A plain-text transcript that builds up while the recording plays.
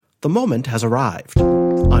The moment has arrived.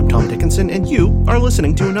 I'm Tom Dickinson, and you are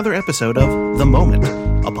listening to another episode of The Moment,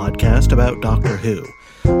 a podcast about Doctor Who.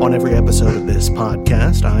 On every episode of this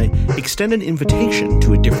podcast, I extend an invitation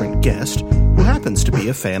to a different guest who happens to be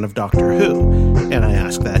a fan of Doctor Who, and I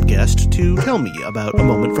ask that guest to tell me about a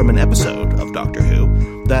moment from an episode of Doctor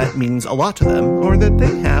Who that means a lot to them, or that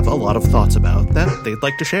they have a lot of thoughts about that they'd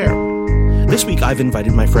like to share. This week, I've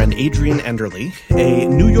invited my friend Adrian Enderle, a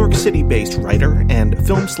New York City-based writer and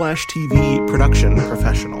film/TV production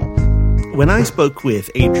professional. When I spoke with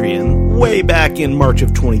Adrian way back in March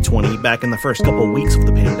of 2020, back in the first couple weeks of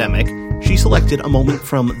the pandemic, she selected a moment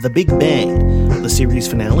from The Big Bang, the series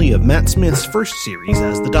finale of Matt Smith's first series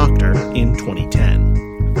as the Doctor in 2010.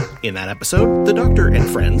 In that episode, the Doctor and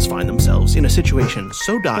friends find themselves in a situation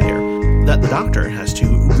so dire that the Doctor has to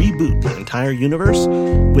reboot the entire universe,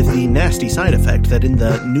 with the nasty side effect that in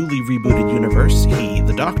the newly rebooted universe, he,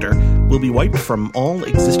 the Doctor, will be wiped from all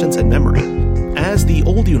existence and memory. As the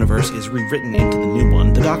old universe is rewritten into the new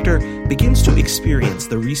one, the Doctor begins to experience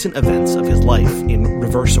the recent events of his life in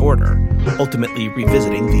reverse order, ultimately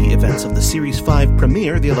revisiting the events of the Series 5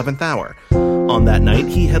 premiere, The 11th Hour. On that night,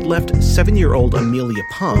 he had left 7-year-old Amelia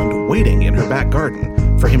Pond waiting in her back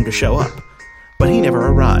garden for him to show up. But he never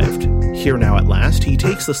arrived. Here now at last, he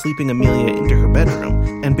takes the sleeping Amelia into her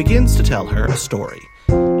bedroom and begins to tell her a story.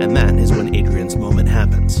 And that is when Adrian's moment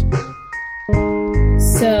happens.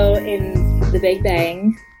 So, in The Big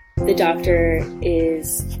Bang, the Doctor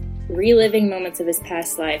is reliving moments of his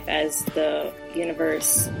past life as the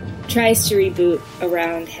universe tries to reboot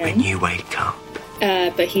around him. When you wake up,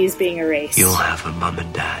 but he's being erased. you'll have a mum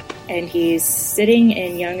and dad. And he's sitting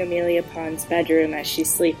in young Amelia Pond's bedroom as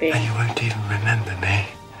she's sleeping, And you won't even remember me.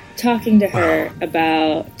 talking to her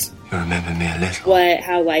about You'll remember me a little.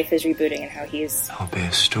 how life is rebooting and how he's I'll be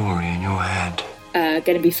a story in your head.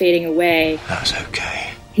 going to be fading away. That's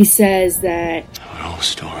okay. He says that We're all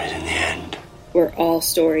stories in the end. we're all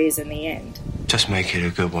stories in the end. Just make it a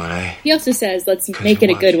good one, eh? He also says, let's make it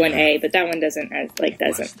a good one, but that one doesn't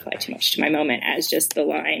apply too much to my moment as just the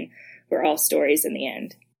line, we're all stories in the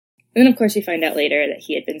end. And then, of course, we find out later that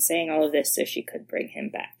he had been saying all of this so she could bring him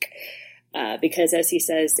back. Because, as he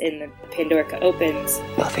says in the Pandorica Opens,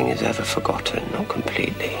 Nothing is ever forgotten, not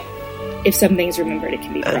completely. if something's remembered, it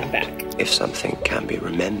can be brought And back. if something can be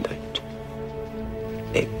remembered,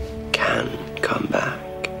 it can come back.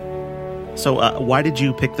 So, why did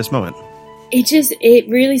you pick this moment? It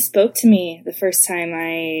really spoke to me the first time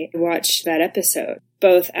I watched that episode,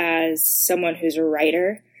 both as someone who's a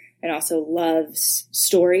writer and also loves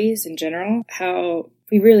stories in general, how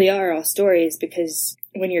we really are all stories, because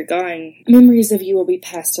when you're gone, memories of you will be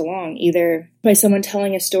passed along, either by someone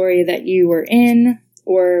telling a story that you were in,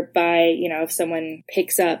 or by, if someone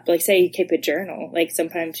picks up, like say you keep a journal, like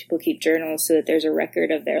sometimes people keep journals so that there's a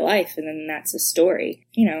record of their life and then that's a story.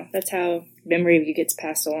 That's how memory of you gets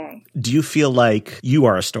passed along. Do you feel like you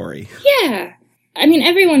are a story? Yeah. I mean,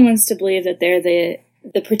 everyone wants to believe that they're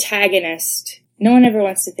the protagonist. No one ever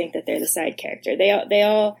wants to think that they're the side character. They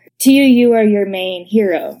all, to you are your main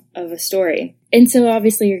hero of a story. And so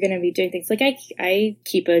obviously you're going to be doing things like I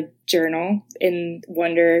keep a journal and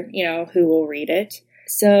wonder, who will read it.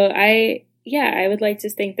 So I would like to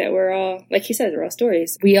think that we're all, like he says, we're all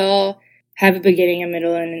stories. We all have a beginning, a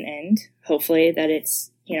middle, and an end. Hopefully that it's,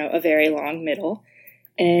 a very long middle.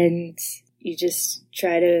 And you just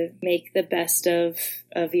try to make the best of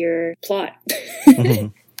your plot. Mm-hmm.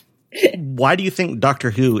 Why do you think Doctor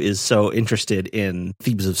Who is so interested in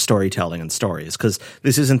themes of storytelling and stories? Because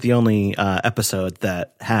this isn't the only episode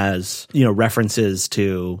that has, references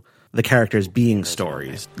to the characters being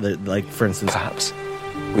stories. Like, for instance, Perhaps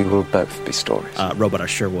we will both be stories. Robot I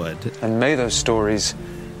Sure Would. And may those stories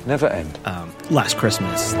never end. Last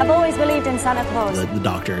Christmas, I've always believed in Santa Claus. the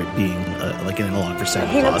Doctor being like an analog for Santa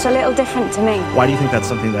He Claus. looks a little different to me. Why do you think that's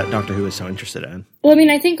something that Doctor Who is so interested in? Well, I mean,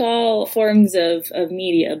 I think all forms of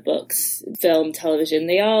media, books, film, television,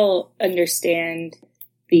 they all understand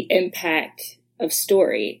the impact of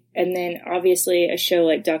story. And then obviously a show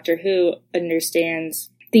like Doctor Who understands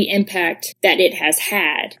the impact that it has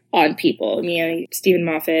had on people. I mean, Stephen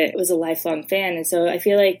Moffat was a lifelong fan, and so I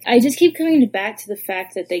feel like I just keep coming back to the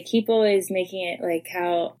fact that they keep always making it like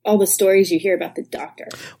how all the stories you hear about the Doctor.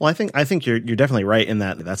 Well, I think you're definitely right in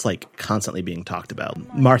that's like constantly being talked about.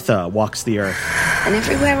 Martha walks the earth, And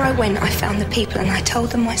everywhere I went, I found the people and I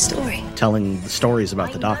told them my story. telling the stories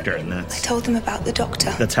about the Doctor, and I told them about the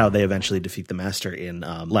Doctor. that's how they eventually defeat the Master in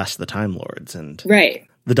Last of the Time Lords. And Right.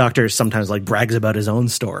 the Doctor sometimes brags about his own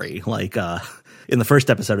story. In the first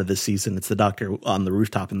episode of this season, it's the Doctor on the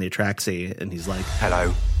rooftop in the Atraxie, and he's like,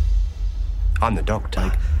 Hello. I'm the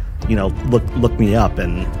Doctor. look me up,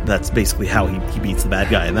 and that's basically how he beats the bad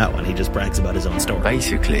guy in that one. He just brags about his own story.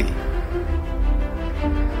 Basically,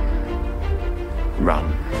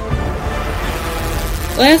 run.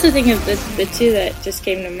 Well, I also think of the two that just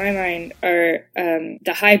came to my mind are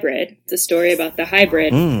The Hybrid, the story about the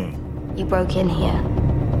hybrid. You broke in here.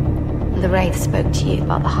 The Wraith spoke to you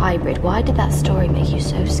about the hybrid. Why did that story make you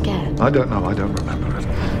so scared? I don't know. I don't remember it.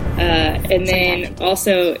 And then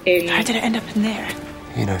also in... How did it end up in there?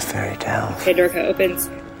 You know fairy tales. Pandora opens.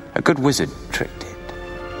 A good wizard tricked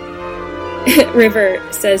it. River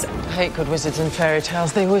says... I hate good wizards and fairy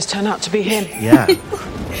tales. They always turn out to be him. Yeah.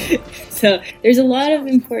 So there's a lot of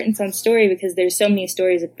importance on story because there's so many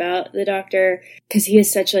stories about the Doctor because he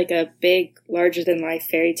is such like a big, larger-than-life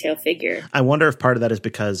fairy tale figure. I wonder if part of that is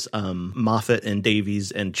because Moffat and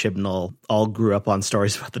Davies and Chibnall all grew up on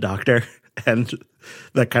stories about the Doctor, and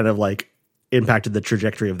that kind of like impacted the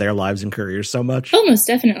trajectory of their lives and careers so much. Almost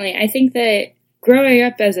definitely. I think that growing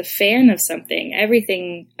up as a fan of something,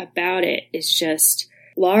 everything about it is just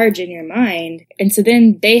large in your mind. And so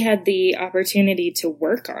then they had the opportunity to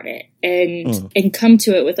work on it and come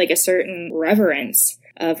to it with like a certain reverence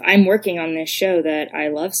of, I'm working on this show that I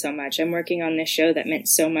love so much. I'm working on this show that meant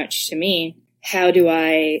so much to me. How do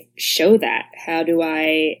I show that? How do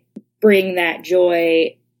I bring that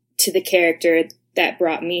joy to the character that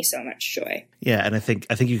brought me so much joy? Yeah, and I think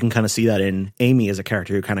you can kind of see that in Amy as a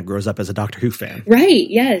character who kind of grows up as a Doctor Who fan. Right,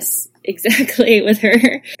 yes, exactly. With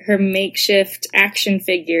her makeshift action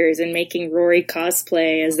figures and making Rory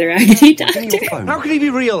cosplay as the Raggedy Doctor. How could he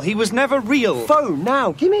be real? He was never real. Phone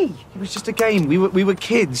now, gimme. It was just a game. We were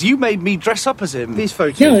kids. You made me dress up as him. These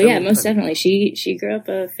photos. No, yeah, most definitely. She grew up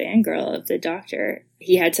a fangirl of the Doctor.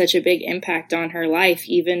 He had such a big impact on her life,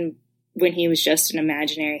 even when he was just an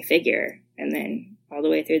imaginary figure. And then all the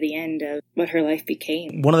way through the end of what her life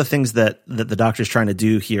became. One of the things that the Doctor's trying to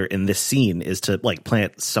do here in this scene is to like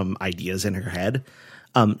plant some ideas in her head.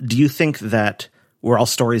 Do you think that We're All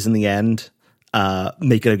Stories in the End,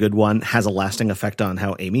 Make It a Good One, has a lasting effect on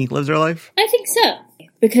how Amy lives her life? I think so.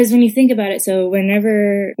 Because when you think about it, so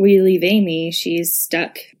whenever we leave Amy, she's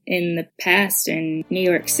stuck in the past in New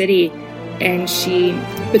York City, and she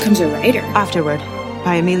becomes a writer. Afterward,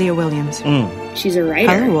 by Amelia Williams. She's a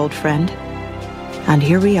writer. Hello, old friend. And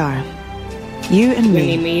here we are. You and me. I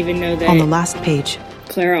mean, we even know that on the last page.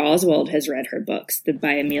 Clara Oswald has read her books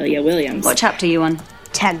by Amelia Williams. What chapter are you on?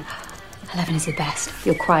 10. 11 is your best.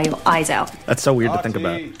 You'll cry your eyes out. That's so weird to think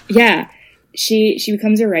about. Yeah. She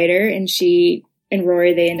becomes a writer, and she and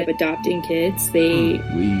Rory, they end up adopting kids. We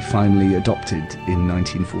finally adopted in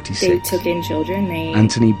 1946. They took in children.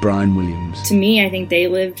 Anthony Bryan Williams. To me, I think they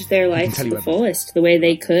lived their life to the fullest, the way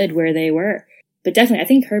they could, where they were. But definitely, I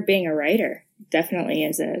think her being a writer definitely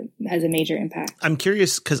has a major impact. I'm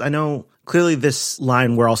curious because I know clearly this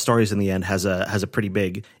line, We're All Stories in the End, has a pretty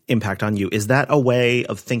big impact on you. Is that a way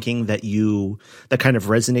of thinking that kind of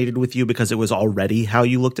resonated with you because it was already how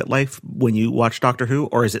you looked at life when you watched Doctor Who?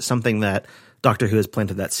 Or is it something that Doctor Who has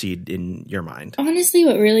planted that seed in your mind? Honestly,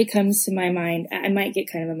 what really comes to my mind, I might get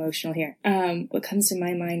kind of emotional here. What comes to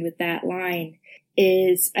my mind with that line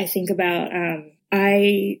is I think about,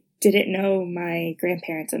 I didn't know my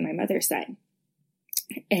grandparents on my mother's side.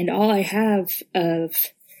 And all I have of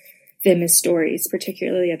them is stories,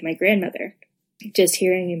 particularly of my grandmother. Just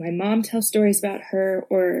hearing my mom tell stories about her,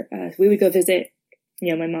 or we would go visit,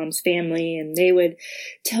 my mom's family, and they would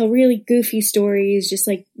tell really goofy stories, just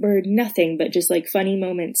like were nothing but just like funny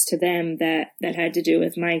moments to them that had to do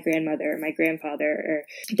with my grandmother or my grandfather,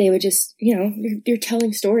 or they would just, you're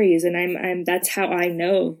telling stories, and I'm that's how I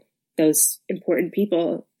know those important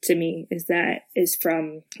people to me is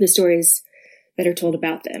from the stories that are told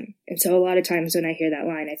about them. And so a lot of times when I hear that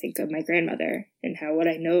line, I think of my grandmother and how what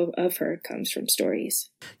I know of her comes from stories.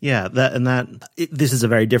 Yeah, this is a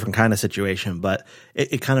very different kind of situation, but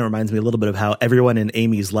it kind of reminds me a little bit of how everyone in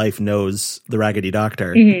Amy's life knows the Raggedy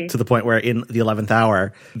Doctor, to the point where in the 11th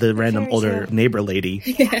hour, the random older neighbor lady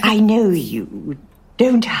I know you,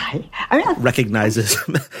 don't I? recognizes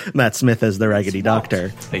Matt Smith as the Raggedy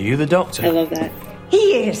Doctor. Are you the Doctor? I love that.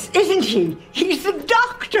 He is, isn't he? He's the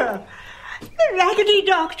Doctor. The Raggedy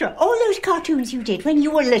Doctor. All those cartoons you did when you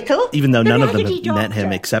were little. Even though none of them have met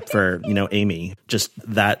him except for, Amy. Just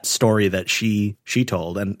that story that she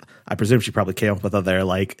told. And I presume she probably came up with other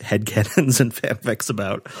headcanons and fanfics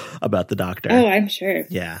about the Doctor. Oh, I'm sure.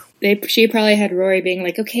 Yeah. She probably had Rory being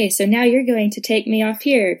like, okay, so now you're going to take me off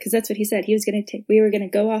here. Because that's what he said. We were going to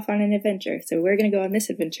go off on an adventure. So we're going to go on this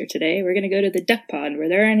adventure today. We're going to go to the duck pond where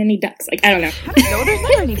there aren't any ducks. I don't know. No, there's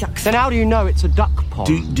not any ducks. Then how do you know it's a duck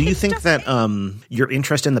pond? Do you think that your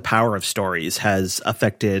interest in the power of stories has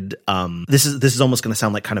affected, this is almost going to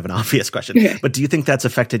sound like kind of an obvious question, but do you think that's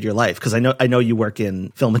affected your life? Because I know you work in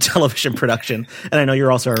film and television production, and I know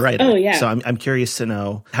you're also a writer. Oh, yeah. So I'm curious to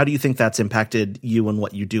know, how do you think that's impacted you and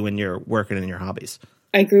what you do in your work and in your hobbies?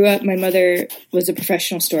 I grew up, my mother was a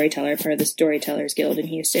professional storyteller, part of the Storytellers Guild in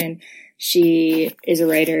Houston. She is a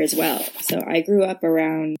writer as well. So I grew up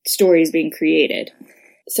around stories being created.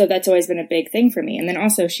 So that's always been a big thing for me. And then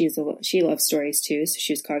also she loves stories too. So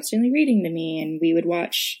she was constantly reading to me, and we would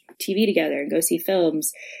watch TV together and go see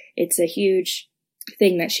films. It's a huge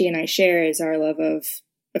thing that she and I share, is our love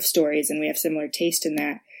of stories, and we have similar taste in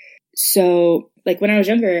that. So like when I was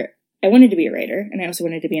younger, I wanted to be a writer, and I also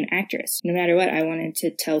wanted to be an actress. No matter what, I wanted to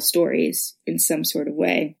tell stories in some sort of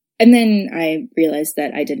way. And then I realized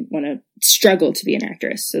that I didn't want to struggle to be an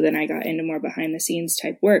actress. So then I got into more behind the scenes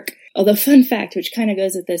type work. Although fun fact, which kind of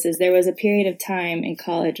goes with this, is there was a period of time in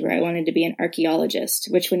college where I wanted to be an archaeologist,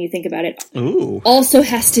 which when you think about it, also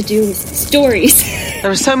has to do with stories.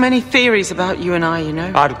 There are so many theories about you and I, you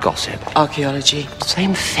know. I'd gossip. Archaeology.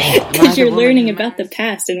 Same thing. Because you're learning about the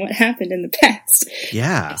past and what happened in the past.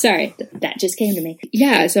 Yeah. Sorry, that just came to me.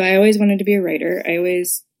 Yeah, so I always wanted to be a writer. I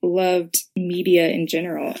always loved media in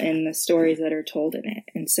general and the stories that are told in it.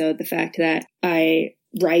 And so the fact that I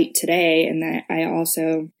write today and that I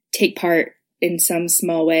also take part in some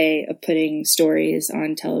small way of putting stories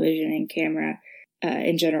on television and camera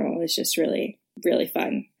in general is just really, really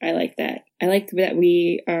fun. I like that. I like that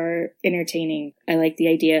we are entertaining. I like the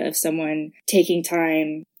idea of someone taking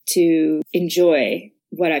time to enjoy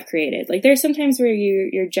what I've created. Like there's sometimes where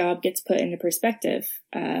your job gets put into perspective.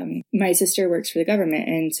 My sister works for the government,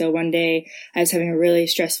 and so one day I was having a really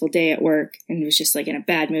stressful day at work and was just like in a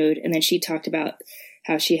bad mood, and then she talked about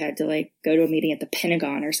how she had to like go to a meeting at the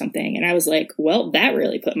Pentagon or something, and I was like, well, that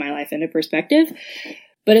really put my life into perspective.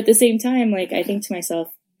 But at the same time, like I think to myself,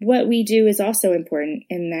 what we do is also important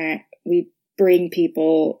in that we bring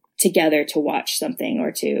people together to watch something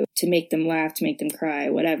or to make them laugh, to make them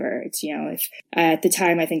cry, whatever. It's, you know, if at the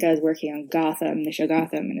time I think I was working on Gotham, the show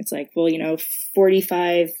Gotham, and it's like, well, you know,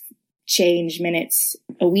 45 change minutes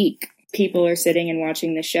a week, people are sitting and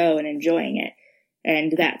watching the show and enjoying it.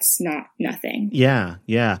 And that's not nothing. Yeah.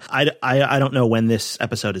 I don't know when this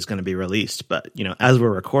episode is going to be released, but, you know, as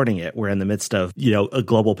we're recording it, we're in the midst of, you know, a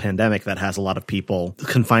global pandemic that has a lot of people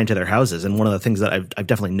confined to their houses. And one of the things that I've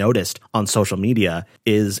definitely noticed on social media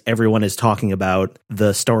is everyone is talking about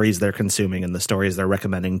the stories they're consuming and the stories they're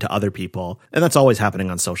recommending to other people. And that's always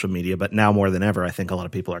happening on social media. But now more than ever, I think a lot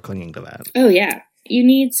of people are clinging to that. Oh, yeah. You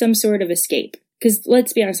need some sort of escape. Because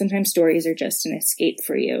let's be honest, sometimes stories are just an escape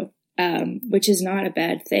for you. Which is not a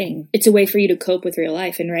bad thing. It's a way for you to cope with real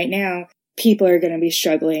life. And right now, people are going to be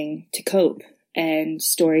struggling to cope. And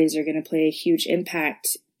stories are going to play a huge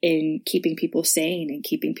impact in keeping people sane and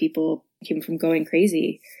keeping people from going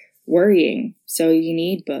crazy, worrying. So you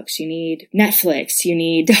need books, you need Netflix, you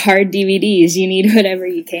need hard DVDs, you need whatever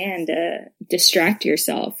you can to distract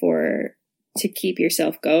yourself or to keep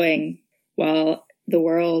yourself going while the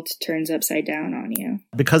world turns upside down on you.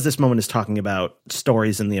 Because this moment is talking about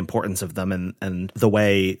stories and the importance of them and the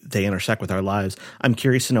way they intersect with our lives, I'm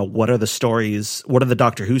curious to know, what are the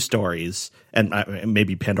Doctor Who stories, and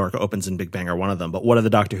maybe Pandora Opens and Big Bang are one of them, but what are the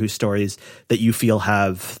Doctor Who stories that you feel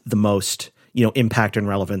have the most, you know, impact and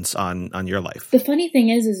relevance on your life? The funny thing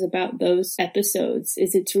is about those episodes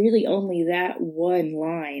is it's really only that one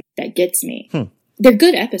line that gets me. They're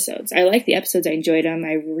good episodes. I like the episodes. I enjoyed them.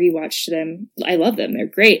 I rewatched them. I love them. They're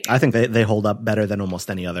great. I think they hold up better than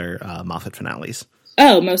almost any other Moffat finales.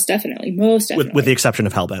 Oh, most definitely. With the exception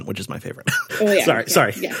of Hellbent, which is my favorite. Oh, yeah.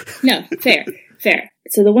 Sorry. Yeah. No, fair.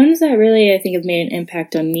 So the ones that really, I think, have made an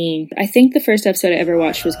impact on me, I think the first episode I ever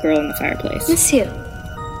watched was Girl in the Fireplace. Monsieur,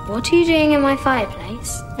 what are you doing in my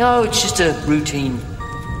fireplace? No, it's just a routine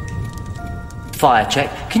fire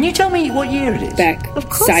check. Can you tell me what year it is? Back Of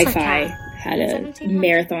course Sci-Fi had a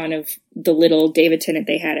marathon of the little David Tennant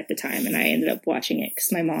they had at the time, and I ended up watching it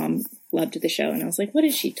because my mom loved the show, and I was like, what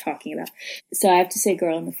is she talking about? So I have to say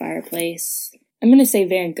Girl in the Fireplace. I'm going to say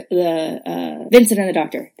Vincent and the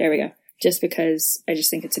Doctor. There we go. Just because I just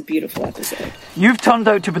think it's a beautiful episode. You've turned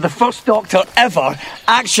out to be the first Doctor ever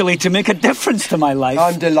actually to make a difference to my life.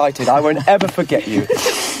 I'm delighted. I won't ever forget you.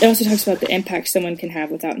 It also talks about the impact someone can have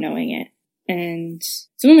without knowing it. And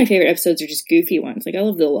some of my favorite episodes are just goofy ones. Like, I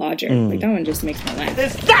love The Lodger. Like, that one just makes me laugh.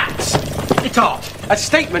 There's that! Guitar. A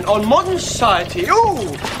statement on modern society.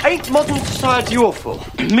 Ooh, ain't modern society awful?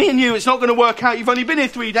 Me and you, it's not going to work out. You've only been here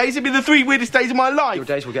 3 days. It'll be the 3 weirdest days of my life. Your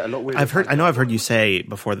days will get a lot weirder. I know I've heard you say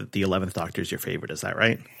before that the 11th Doctor is your favorite. Is that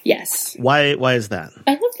right? Yes. Why is that?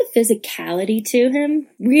 I love the physicality to him.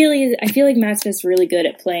 Really, I feel like Matt Smith's really good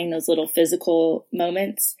at playing those little physical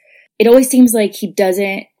moments. It always seems like he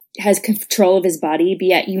has control of his body, but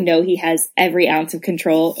yet he has every ounce of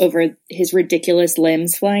control over his ridiculous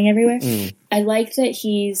limbs flying everywhere. I like that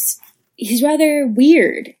he's rather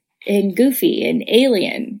weird and goofy and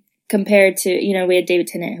alien compared to, we had David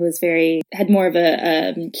Tennant, who had more of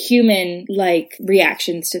a human-like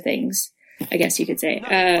reactions to things, I guess you could say.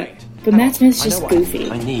 But Matt Smith's just goofy.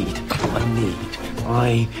 I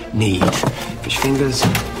need fish fingers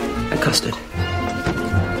and custard.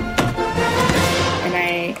 And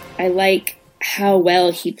I like how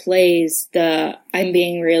well he plays I'm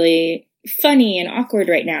being really funny and awkward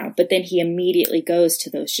right now, but then he immediately goes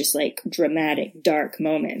to those just like dramatic, dark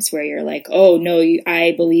moments where you're like, oh no,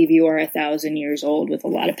 I believe you are 1,000 years old with a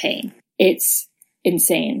lot of pain. It's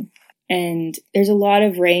insane. And there's a lot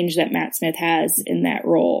of range that Matt Smith has in that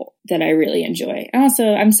role that I really enjoy.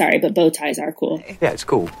 Also, I'm sorry, but bow ties are cool. Yeah, it's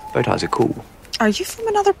cool. Bow ties are cool. Are you from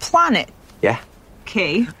another planet? Yeah.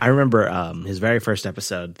 Okay. I remember his very first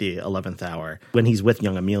episode, the 11th hour, when he's with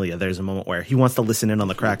young Amelia, there's a moment where he wants to listen in on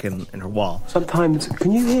the crack in her wall. Sometimes,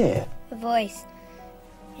 can you hear? The voice.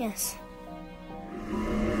 Yes.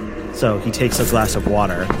 So he takes a glass of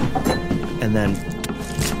water and then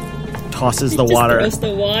tosses the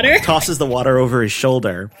water over his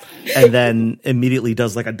shoulder, and then immediately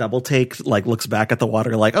does like a double take, like looks back at the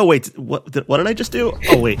water like, oh wait, what did I just do?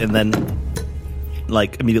 Oh wait, and then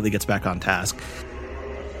like immediately gets back on task.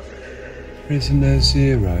 Prisoner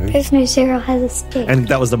Zero. Prisoner Zero has a stick. And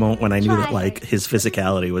that was the moment when I knew that like his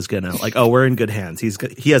physicality was gonna like, oh, we're in good hands.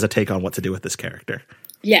 He has a take on what to do with this character.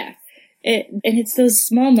 Yeah. And it's those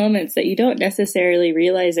small moments that you don't necessarily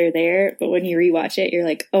realize are there, but when you rewatch it, you're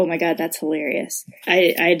like, oh my God, that's hilarious.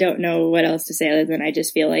 I don't know what else to say other than I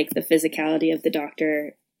just feel like the physicality of the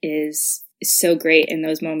Doctor is so great in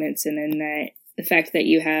those moments. And then that the fact that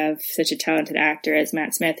you have such a talented actor as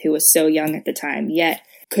Matt Smith, who was so young at the time, yet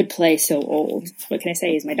could play so old. What can I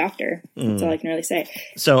say? He's my doctor. That's all I can really say.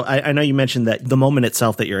 So I know you mentioned that the moment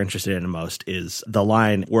itself that you're interested in the most is the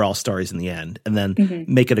line, we're all stories in the end. And then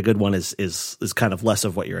make it a good one is kind of less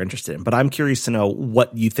of what you're interested in. But I'm curious to know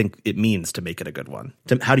what you think it means to make it a good one.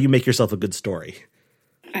 How do you make yourself a good story?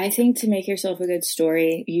 I think to make yourself a good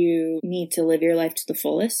story, you need to live your life to the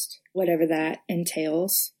fullest, whatever that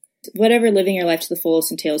entails. Whatever living your life to the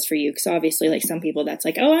fullest entails for you. Because obviously, like some people, that's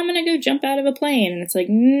like, oh, I'm going to go jump out of a plane. And it's like,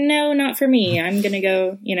 no, not for me. I'm going to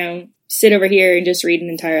go, sit over here and just read an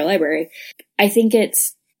entire library. I think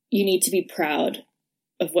you need to be proud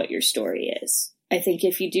of what your story is. I think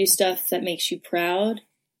if you do stuff that makes you proud,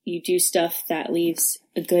 you do stuff that leaves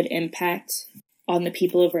a good impact on the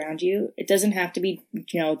people around you. It doesn't have to be,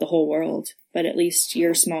 the whole world, but at least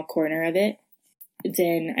your small corner of it.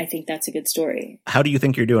 Then I think that's a good story. How do you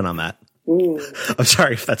think you're doing on that? Ooh. I'm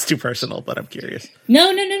sorry if that's too personal, but I'm curious.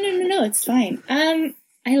 No, it's fine.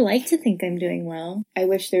 I like to think I'm doing well. I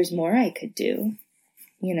wish there's more I could do.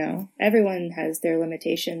 Everyone has their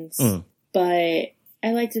limitations, but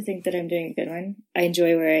I like to think that I'm doing a good one. I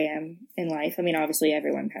enjoy where I am in life. I mean, obviously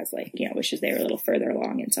everyone has wishes they were a little further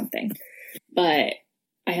along in something, but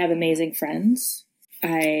I have amazing friends.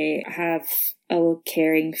 I have a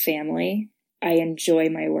caring family. I enjoy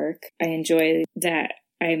my work. I enjoy that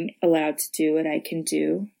I'm allowed to do what I can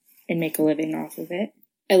do and make a living off of it.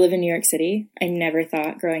 I live in New York City. I never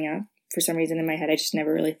thought growing up, for some reason in my head, I just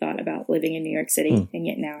never really thought about living in New York City, and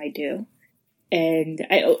yet now I do. And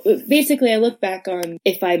I look back on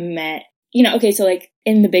if I met, so like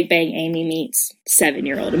in The Big Bang, Amy meets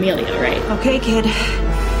 7-year-old Amelia, right? Okay, kid.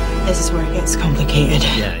 This is where it gets complicated.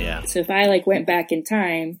 Yeah. So if I went back in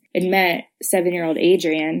time and met 7-year-old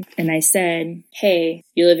Adrian and I said, hey,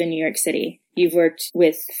 you live in New York City. You've worked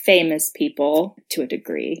with famous people to a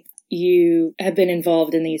degree. You have been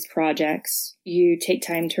involved in these projects. You take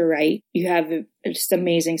time to write. You have a just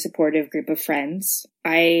amazing supportive group of friends.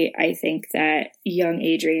 I think that young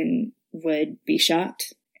Adrian would be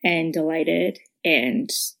shocked and delighted and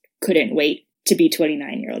couldn't wait to be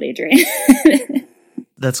 29-year-old Adrian.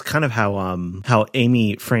 That's kind of how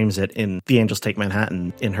Amy frames it in The Angels Take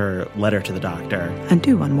Manhattan in her letter to the Doctor. And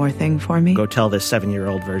do one more thing for me. Go tell this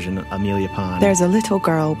 7-year-old version, Amelia Pond. There's a little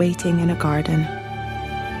girl waiting in a garden.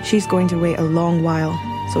 She's going to wait a long while,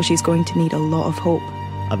 so she's going to need a lot of hope.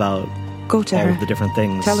 About Go to all her. of the different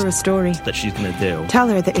things. Tell her a story. That she's going to do. Tell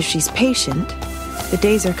her that if she's patient, The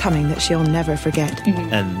days are coming that she'll never forget.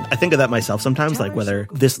 Mm-hmm. And I think of that myself sometimes, like whether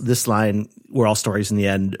this line, "We're all stories in the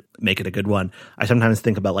end, make it a good one." I sometimes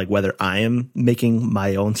think about like whether I am making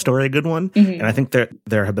my own story a good one. Mm-hmm. And I think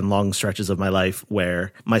there have been long stretches of my life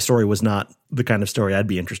where my story was not the kind of story I'd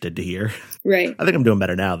be interested to hear. Right. I think I'm doing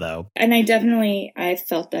better now, though. And I've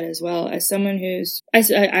felt that as well. As someone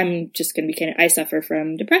I'm just going to be candid, I suffer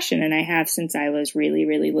from depression, and I have since I was really,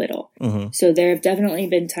 really little. Mm-hmm. So there have definitely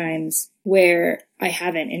been times where I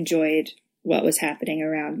haven't enjoyed what was happening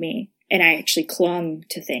around me, and I actually clung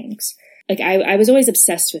to things. Like, I was always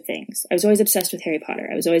obsessed with things. I was always obsessed with Harry Potter.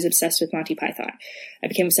 I was always obsessed with Monty Python. I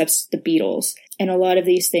became obsessed with the Beatles. And a lot of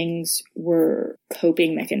these things were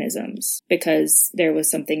coping mechanisms because there was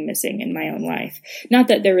something missing in my own life. Not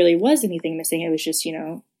that there really was anything missing. It was just,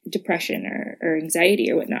 depression or anxiety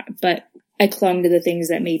or whatnot. But I clung to the things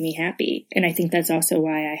that made me happy. And I think that's also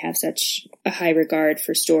why I have such a high regard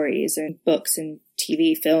for stories and books and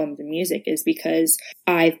TV, films, and music, is because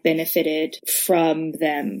I've benefited from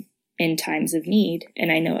them in times of need,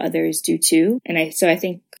 and I know others do too. And so I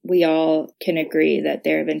think we all can agree that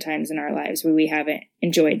there have been times in our lives where we haven't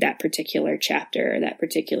enjoyed that particular chapter or that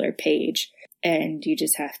particular page, and you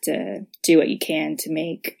just have to do what you can to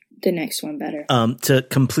make the next one better. To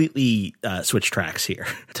completely switch tracks here,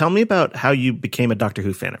 tell me about how you became a Doctor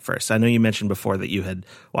Who fan at first. I know you mentioned before that you had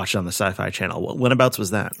watched it on the Sci-Fi Channel. Whenabouts was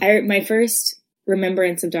that? My first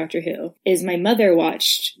remembrance of Doctor Who is my mother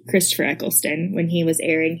watched Christopher Eccleston when he was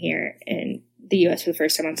airing here in the US for the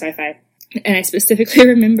first time on Sci-Fi. And I specifically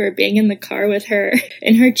remember being in the car with her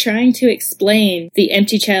and her trying to explain the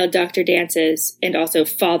Empty Child Doctor dances and also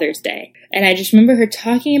Father's Day. And I just remember her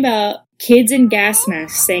talking about kids in gas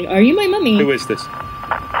masks saying, "Are you my mummy?" Who is this?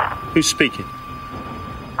 Who's speaking?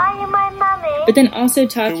 Are you my mummy? But then also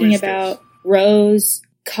talking about Rose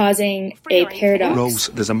causing a paradox. Rose,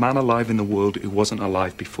 there's a man alive in the world who wasn't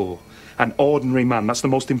alive before. An ordinary man. That's the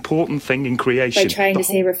most important thing in creation. By trying to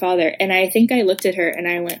save her father. And I think I looked at her and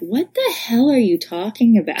I went, what the hell are you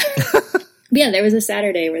talking about? Yeah, there was a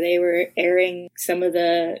Saturday where they were airing some of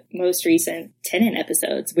the most recent Tennant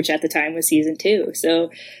episodes, which at the time was season 2.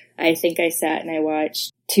 So I think I sat and I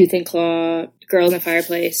watched Tooth and Claw, Girl in the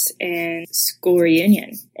Fireplace, and School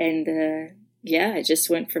Reunion. And yeah, it just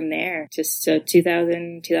went from there. Just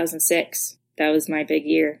 2006. That was my big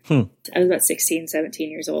year. I was about 16,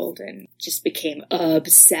 17 years old and just became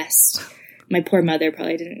obsessed. My poor mother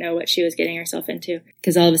probably didn't know what she was getting herself into,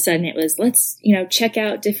 because all of a sudden it was, let's, check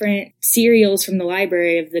out different serials from the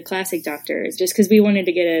library of the classic Doctors, just because we wanted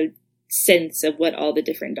to get a sense of what all the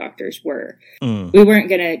different Doctors were. We weren't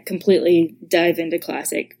going to completely dive into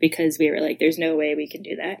classic because we were like, there's no way we can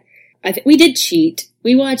do that. We did cheat.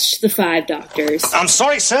 We watched the 5 Doctors. I'm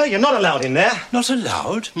sorry, sir. You're not allowed in there. Not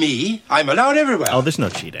allowed? Me? I'm allowed everywhere. Oh, there's no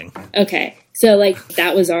cheating. Okay. So,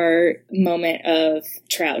 that was our moment of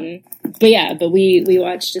Troughton. But we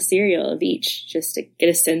watched a serial of each just to get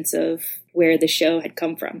a sense of where the show had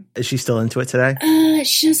come from. Is she still into it today?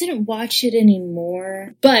 She doesn't watch it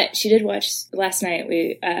anymore, but she did watch last night.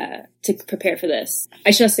 To prepare for this,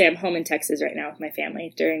 I should say I'm home in Texas right now with my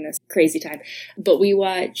family during this crazy time. But we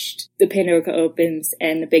watched The Pandora Opens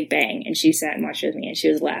and The Big Bang, and she sat and watched it with me, and she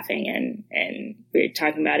was laughing, and we were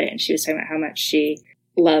talking about it, and she was talking about how much she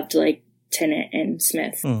loved Tennant and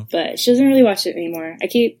Smith, but she doesn't really watch it anymore. I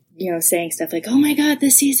keep saying stuff like, "Oh my God,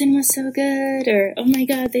 this season was so good," or "Oh my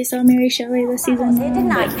God, they saw Mary Shelley this season."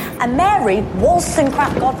 Didn't I? And Mary,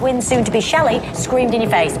 Wollstonecraft Godwin, soon to be Shelley, screamed in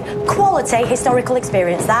your face. Quality historical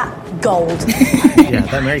experience, that gold. Yeah,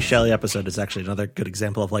 that Mary Shelley episode is actually another good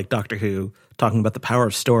example of Doctor Who talking about the power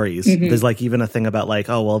of stories. Mm-hmm. There's even a thing about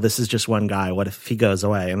oh well, this is just one guy. What if he goes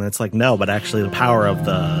away? And it's no, but actually the power of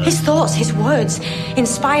the his thoughts, his words,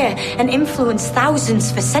 inspire and influence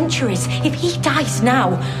thousands for centuries. If he dies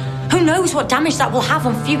now, who knows what damage that will have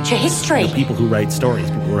on future history? People who write stories,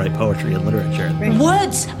 people who write poetry and literature. Right.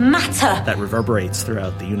 Words matter. That reverberates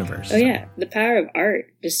throughout the universe. Oh yeah, the power of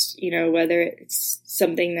art. Just whether it's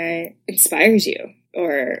something that inspires you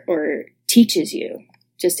or teaches you.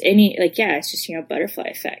 Just any it's just butterfly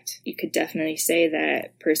effect. You could definitely say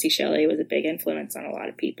that Percy Shelley was a big influence on a lot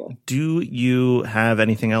of people. Do you have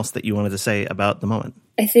anything else that you wanted to say about the moment?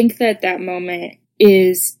 I think that moment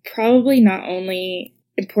is probably not only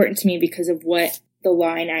important to me because of what the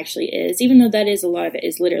line actually is, even though that is a lot of it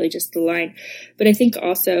is literally just the line, but I think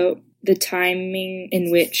also the timing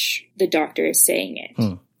in which the Doctor is saying it.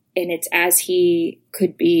 And it's as he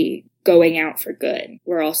could be going out for good.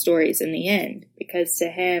 We're all stories in the end, because to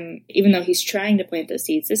him, even though he's trying to plant those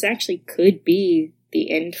seeds, this actually could be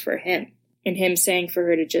the end for him. And him saying for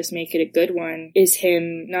her to just make it a good one is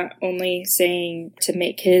him not only saying to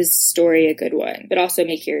make his story a good one, but also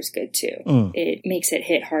make yours good too. It makes it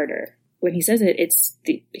hit harder. When he says it,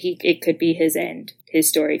 it could be his end. His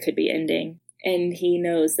story could be ending. And he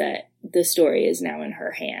knows that the story is now in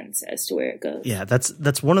her hands as to where it goes. Yeah,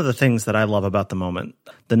 that's one of the things that I love about the moment.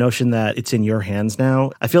 The notion that it's in your hands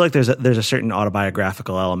now. I feel like there's a certain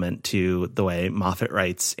autobiographical element to the way Moffat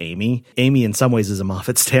writes Amy. Amy in some ways is a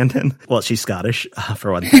Moffat stand-in. Well, she's Scottish,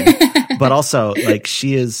 for one thing. But also, like,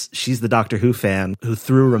 she's the Doctor Who fan who,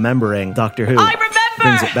 through remembering Doctor Who,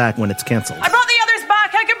 brings it back when it's canceled. I brought the others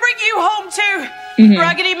back. I can bring you home too.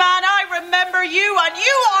 Raggedy Man, I remember you, and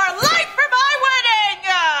you are light for my wedding!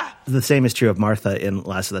 The same is true of Martha in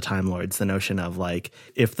Last of the Time Lords, the notion of, like,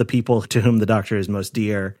 if the people to whom the Doctor is most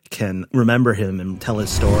dear can remember him and tell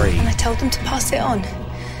his story. And I told them to pass it on,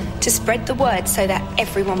 to spread the word so that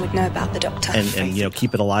everyone would know about the Doctor. And you know,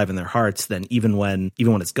 keep it alive in their hearts, then even when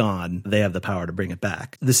it's gone, they have the power to bring it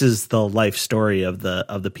back. This is the life story of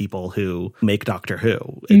the people who make Doctor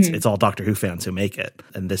Who. It's all Doctor Who fans who make it.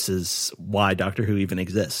 And this is why Doctor Who even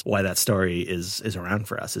exists. Why that story is around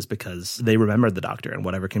for us is because they remembered the Doctor, and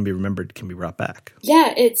whatever can be remembered can be brought back.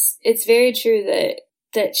 Yeah, it's very true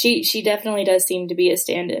that she definitely does seem to be a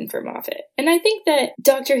stand-in for Moffat. And I think that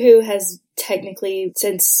Doctor Who has technically,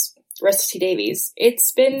 since Russell T Davies,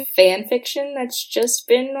 it's been fan fiction that's just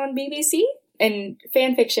been on BBC. And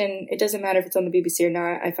fan fiction, it doesn't matter if it's on the BBC or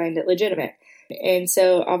not, I find it legitimate. And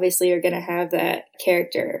so obviously you're going to have that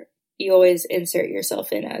character. You always insert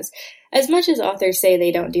yourself in as much as authors say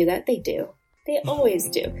they don't do that, they do. They always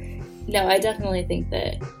do. No, I definitely think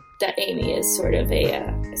that Amy is sort of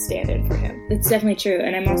a stand-in for him. It's definitely true,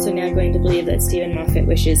 and I'm also now going to believe that Stephen Moffat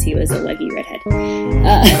wishes he was a leggy redhead.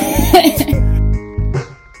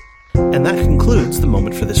 And that concludes The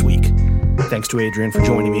Moment for this week. Thanks to Adrian for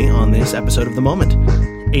joining me on this episode of The Moment.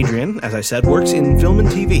 Adrian, as I said, works in film and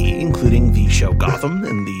TV, including the show Gotham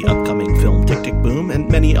and the upcoming film Tick, Tick, Boom, and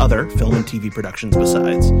many other film and TV productions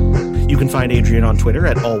besides. You can find Adrian on Twitter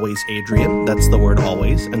at AlwaysAdrian, that's the word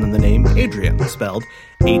always, and then the name Adrian, spelled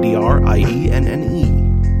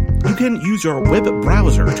ADRIENNE. You can use your web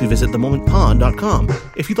browser to visit themomentpod.com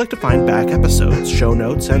if you'd like to find back episodes, show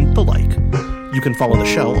notes, and the like. You can follow the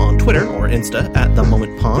show on Twitter or Insta at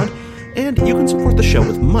themomentpod, and you can support the show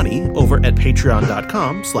with money over at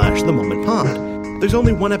patreon.com/themomentpod. There's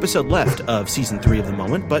only one episode left of Season 3 of The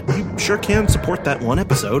Moment, but you sure can support that one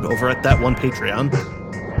episode over at that one Patreon.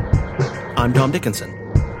 I'm Tom Dickinson,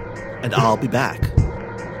 and I'll be back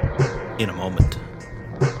in a moment.